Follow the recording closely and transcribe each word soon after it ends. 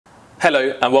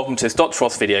Hello and welcome to this Dr.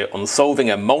 Ross video on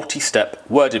solving a multi-step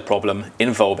worded problem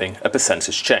involving a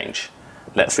percentage change.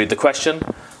 Let's read the question.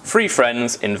 3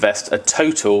 friends invest a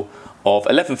total of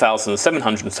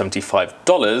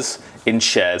 $11,775 in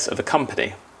shares of a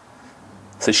company.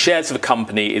 So shares of a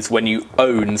company is when you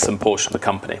own some portion of the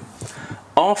company.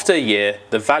 After a year,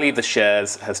 the value of the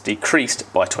shares has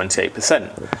decreased by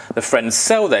 28%. The friends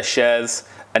sell their shares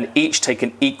and each take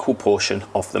an equal portion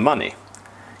of the money.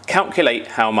 Calculate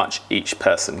how much each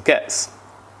person gets.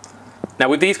 Now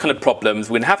with these kind of problems,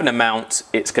 we're going to have an amount,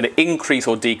 it's going to increase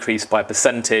or decrease by a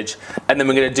percentage, and then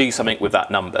we're going to do something with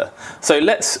that number. So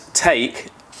let's take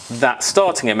that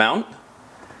starting amount,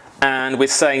 and we're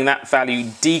saying that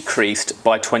value decreased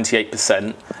by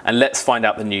 28%, and let's find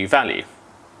out the new value.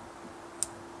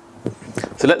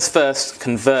 So let's first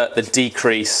convert the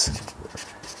decrease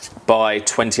by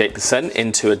 28%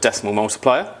 into a decimal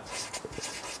multiplier.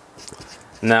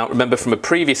 Now remember from a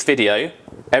previous video,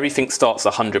 everything starts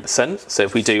at 100%. So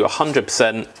if we do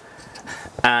 100%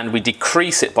 and we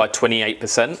decrease it by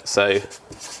 28%, so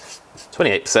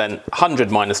 28%, 100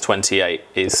 minus 28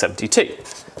 is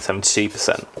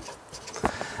 72%.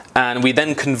 And we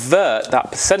then convert that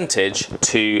percentage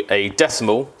to a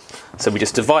decimal. So we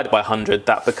just divide it by 100,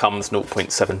 that becomes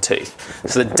 0.72.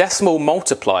 So the decimal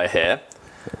multiplier here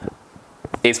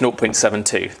is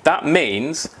 0.72. That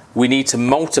means we need to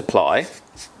multiply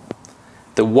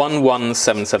the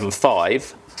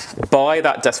 11775 by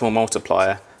that decimal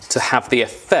multiplier to have the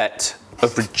effect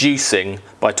of reducing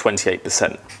by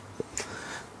 28%.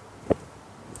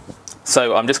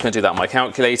 So I'm just going to do that on my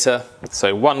calculator.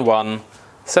 So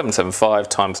 11775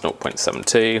 times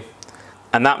 0.72,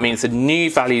 and that means the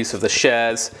new values of the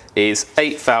shares is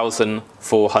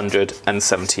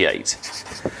 8,478.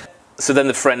 So then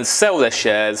the friends sell their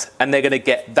shares and they're going to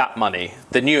get that money,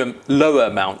 the new lower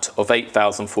amount of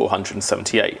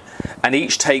 8,478. And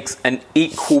each takes an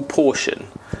equal portion.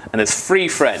 And there's 3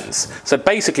 friends. So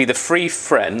basically the 3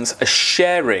 friends are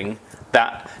sharing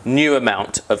that new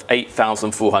amount of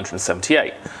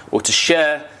 8,478. Well, to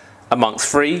share amongst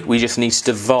 3, we just need to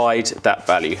divide that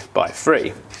value by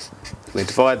 3. We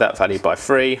divide that value by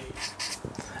 3.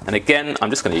 And again,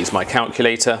 I'm just going to use my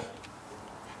calculator.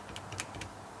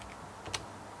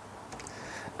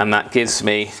 And that gives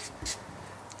me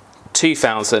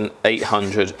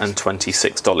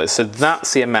 $2,826. So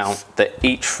that's the amount that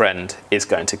each friend is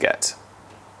going to get.